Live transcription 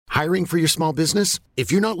Hiring for your small business?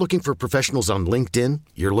 If you're not looking for professionals on LinkedIn,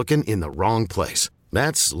 you're looking in the wrong place.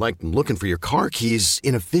 That's like looking for your car keys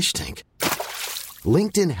in a fish tank.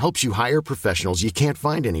 LinkedIn helps you hire professionals you can't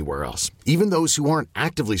find anywhere else, even those who aren't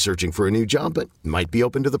actively searching for a new job but might be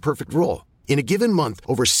open to the perfect role. In a given month,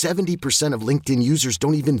 over 70% of LinkedIn users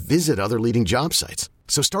don't even visit other leading job sites.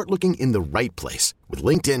 So start looking in the right place. With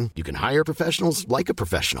LinkedIn, you can hire professionals like a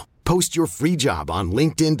professional. Post your free job on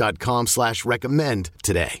linkedin.com/recommend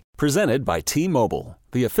today. Presented by T-Mobile,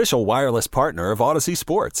 the official wireless partner of Odyssey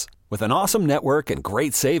Sports. With an awesome network and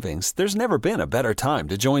great savings, there's never been a better time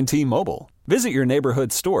to join T-Mobile. Visit your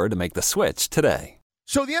neighborhood store to make the switch today.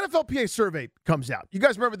 So the NFLPA survey comes out. You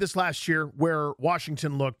guys remember this last year where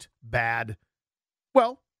Washington looked bad?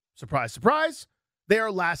 Well, surprise, surprise, they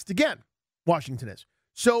are last again. Washington is.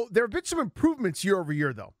 So there have been some improvements year over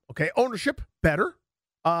year, though. Okay, ownership, better.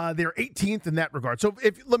 They're 18th in that regard. So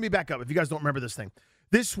let me back up if you guys don't remember this thing.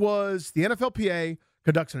 This was the NFLPA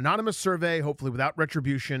conducts an anonymous survey, hopefully without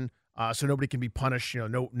retribution, so nobody can be punished,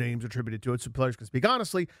 no names attributed to it, so players can speak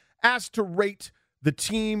honestly, asked to rate the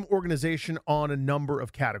team organization on a number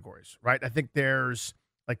of categories, right? I think there's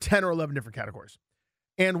like 10 or 11 different categories.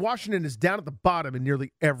 And Washington is down at the bottom in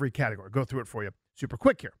nearly every category. Go through it for you super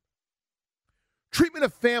quick here. Treatment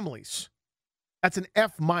of families, that's an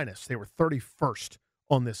F-. They were 31st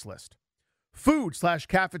on this list.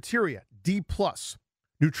 Food/cafeteria, D+.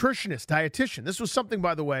 Nutritionist, dietitian. This was something,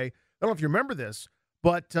 by the way, I don't know if you remember this,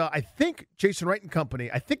 but I think Jason Wright and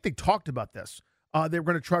company, I think they talked about this. They were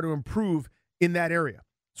going to try to improve in that area.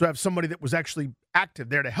 So have somebody that was actually active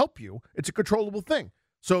there to help you. It's a controllable thing.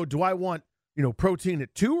 So do I want, protein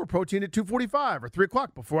at 2 or protein at 2:45 or 3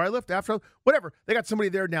 o'clock before I lift, after, whatever? They got somebody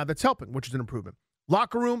there now that's helping, which is an improvement.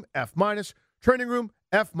 Locker room, F-. Training room,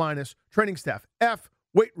 F-. Training staff, F.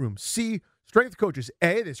 Weight room, C. Strength coaches,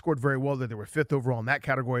 A. They scored very well there. They were 5th overall in that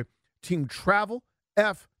category. Team travel,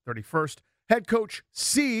 F. 31st. Head coach,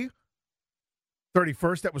 C.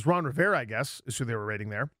 31st. That was Ron Rivera, I guess, is who they were rating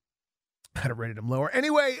there. I'd have rated him lower.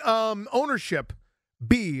 Anyway, ownership,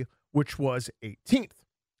 B, which was 18th.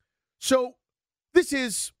 So this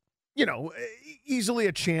is, easily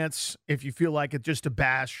a chance, if you feel like it, just to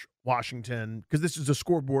bash Washington, because this is a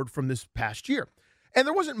scoreboard from this past year. And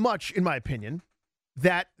there wasn't much, in my opinion,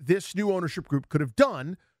 that this new ownership group could have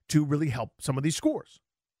done to really help some of these scores.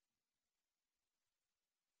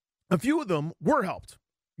 A few of them were helped.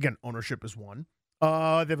 Again, ownership is one.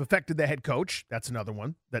 They've affected the head coach. That's another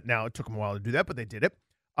one that now it took them a while to do that, but they did it.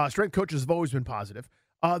 Strength coaches have always been positive.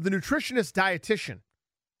 The nutritionist dietitian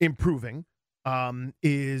improving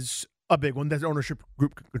is a big one. That ownership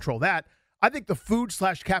group can control that. I think the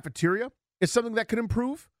food/cafeteria is something that could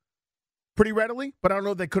improve pretty readily, but I don't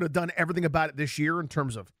know if they could have done everything about it this year in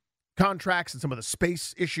terms of contracts and some of the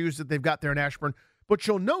space issues that they've got there in Ashburn. But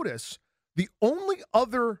you'll notice the only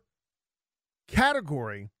other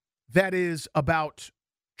category that is about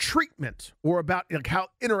treatment or about how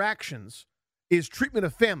interactions is treatment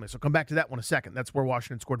of families. I'll come back to that one in a second. That's where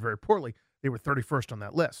Washington scored very poorly. They were 31st on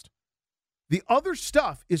that list. The other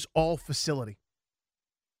stuff is all facility.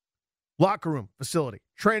 Locker room, facility.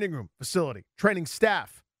 Training room, facility. Training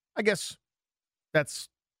staff. I guess that's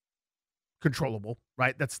controllable,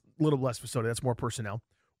 right? That's a little less facility. That's more personnel.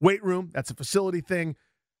 Weight room, that's a facility thing.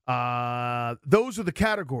 Those are the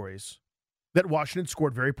categories that Washington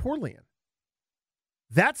scored very poorly in.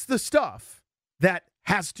 That's the stuff that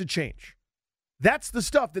has to change. That's the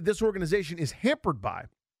stuff that this organization is hampered by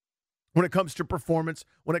when it comes to performance,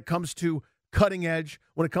 when it comes to cutting edge,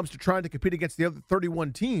 when it comes to trying to compete against the other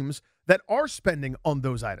 31 teams that are spending on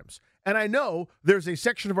those items. And I know there's a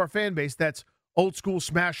section of our fan base that's old school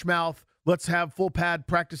smash mouth. Let's have full pad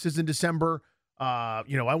practices in December. I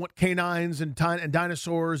want canines and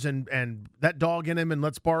dinosaurs and that dog in him, and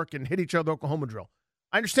let's bark and hit each other Oklahoma drill.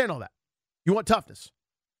 I understand all that. You want toughness.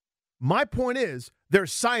 My point is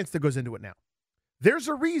there's science that goes into it now. There's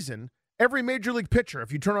a reason every major league pitcher,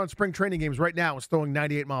 if you turn on spring training games right now, is throwing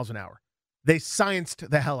 98 miles an hour. They scienced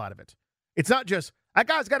the hell out of it. It's not just, that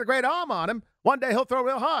guy's got a great arm on him. One day he'll throw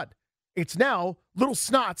real hard. It's now little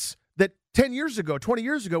snots that 10 years ago, 20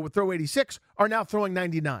 years ago would throw 86 are now throwing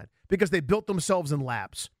 99 because they built themselves in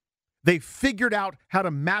labs. They figured out how to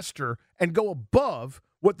master and go above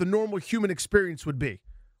what the normal human experience would be.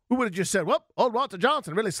 We would have just said, well, old Walter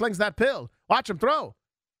Johnson really slings that pill. Watch him throw.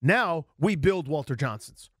 Now we build Walter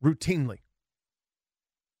Johnsons routinely.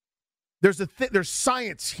 There's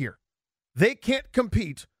science here. They can't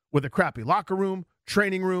compete with a crappy locker room,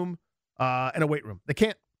 training room, and a weight room. They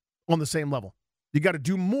can't on the same level. You got to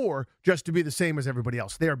do more just to be the same as everybody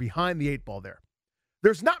else. They are behind the eight ball there.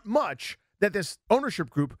 There's not much that this ownership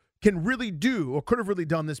group can really do or could have really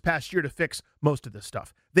done this past year to fix most of this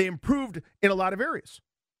stuff. They improved in a lot of areas.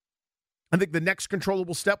 I think the next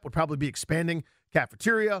controllable step would probably be expanding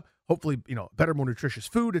cafeteria, hopefully, better, more nutritious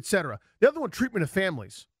food, etc. The other one, treatment of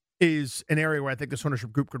families, is an area where I think this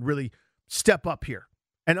ownership group could really step up here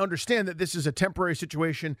and understand that this is a temporary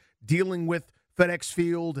situation, dealing with FedEx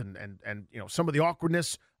Field and some of the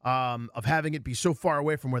awkwardness of having it be so far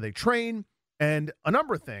away from where they train and a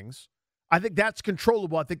number of things. I think that's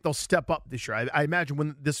controllable. I think they'll step up this year. I imagine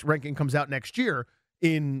when this ranking comes out next year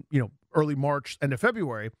in early March, end of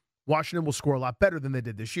February, Washington will score a lot better than they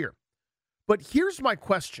did this year. But here's my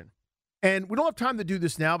question, and we don't have time to do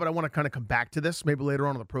this now, but I want to kind of come back to this maybe later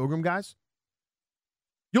on in the program, guys.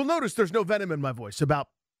 You'll notice there's no venom in my voice about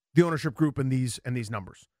the ownership group and these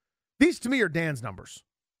numbers. These, to me, are Dan's numbers.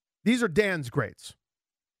 These are Dan's grades,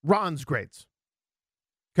 Ron's grades.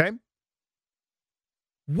 Okay?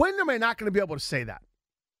 When am I not going to be able to say that?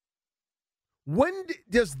 When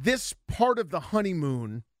does this part of the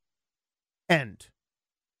honeymoon end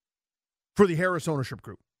for the Harris ownership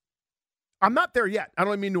group? I'm not there yet. I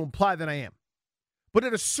don't mean to imply that I am. But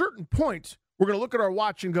at a certain point, we're going to look at our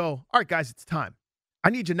watch and go, all right, guys, it's time. I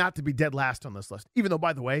need you not to be dead last on this list. Even though,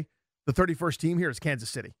 by the way, the 31st team here is Kansas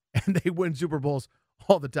City, and they win Super Bowls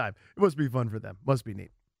all the time. It must be fun for them. Must be neat.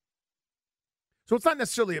 So it's not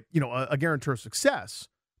necessarily a guarantor of success,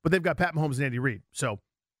 but they've got Pat Mahomes and Andy Reid. So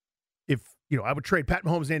if, I would trade Pat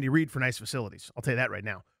Mahomes and Andy Reid for nice facilities. I'll tell you that right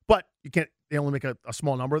now. But they only make a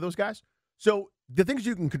small number of those guys. So the things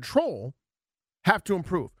you can control have to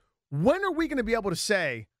improve. When are we going to be able to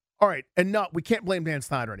say, all right, we can't blame Dan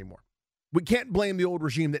Snyder anymore. We can't blame the old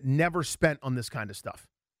regime that never spent on this kind of stuff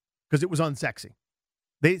because it was unsexy.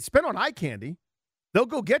 They spent on eye candy. They'll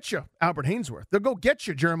go get you Albert Hainsworth. They'll go get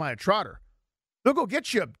you Jeremiah Trotter. They'll go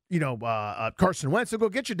get you, Carson Wentz. They'll go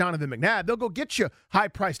get you Donovan McNabb. They'll go get you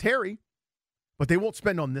high-priced Harry. But they won't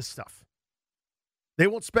spend on this stuff. They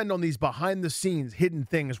won't spend on these behind-the-scenes hidden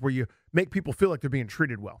things where you make people feel like they're being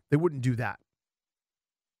treated well. They wouldn't do that.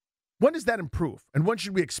 When does that improve? And when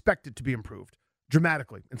should we expect it to be improved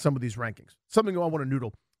dramatically in some of these rankings? Something I want to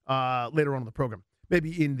noodle later on in the program.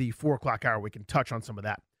 Maybe in the 4 o'clock hour, we can touch on some of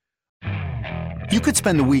that. You could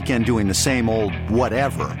spend the weekend doing the same old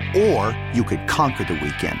whatever, or you could conquer the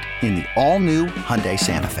weekend in the all-new Hyundai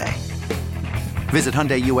Santa Fe. Visit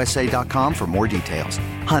HyundaiUSA.com for more details.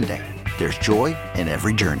 Hyundai, there's joy in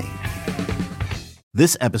every journey.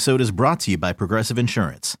 This episode is brought to you by Progressive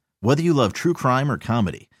Insurance. Whether you love true crime or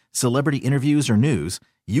comedy, celebrity interviews or news,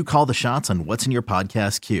 you call the shots on what's in your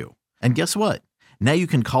podcast queue. And guess what? Now you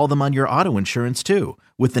can call them on your auto insurance too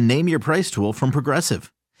with the Name Your Price tool from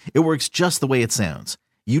Progressive. It works just the way it sounds.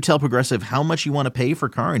 You tell Progressive how much you want to pay for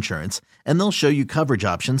car insurance, and they'll show you coverage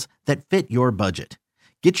options that fit your budget.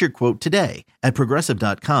 Get your quote today at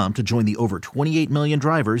Progressive.com to join the over 28 million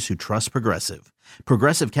drivers who trust Progressive.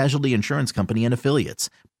 Progressive Casualty Insurance Company and Affiliates.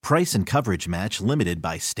 Price and coverage match limited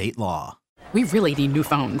by state law. We really need new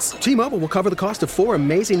phones. T-Mobile will cover the cost of 4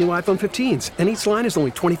 amazing new iPhone 15s, and each line is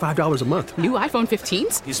only $25 a month. New iPhone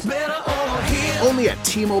 15s? It's better over here. Only at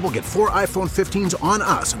T-Mobile, get 4 iPhone 15s on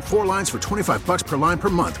us and 4 lines for $25 per line per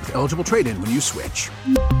month with eligible trade-in when you switch.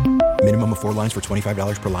 Minimum of 4 lines for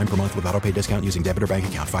 $25 per line per month with autopay discount using debit or bank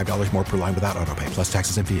account. $5 more per line without autopay, plus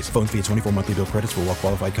taxes and fees. Phone fee at 24 monthly bill credits for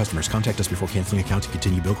well-qualified customers. Contact us before canceling account to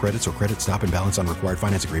continue bill credits or credit stop and balance on required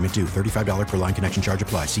finance agreement due. $35 per line connection charge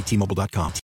applies. See T-Mobile.com.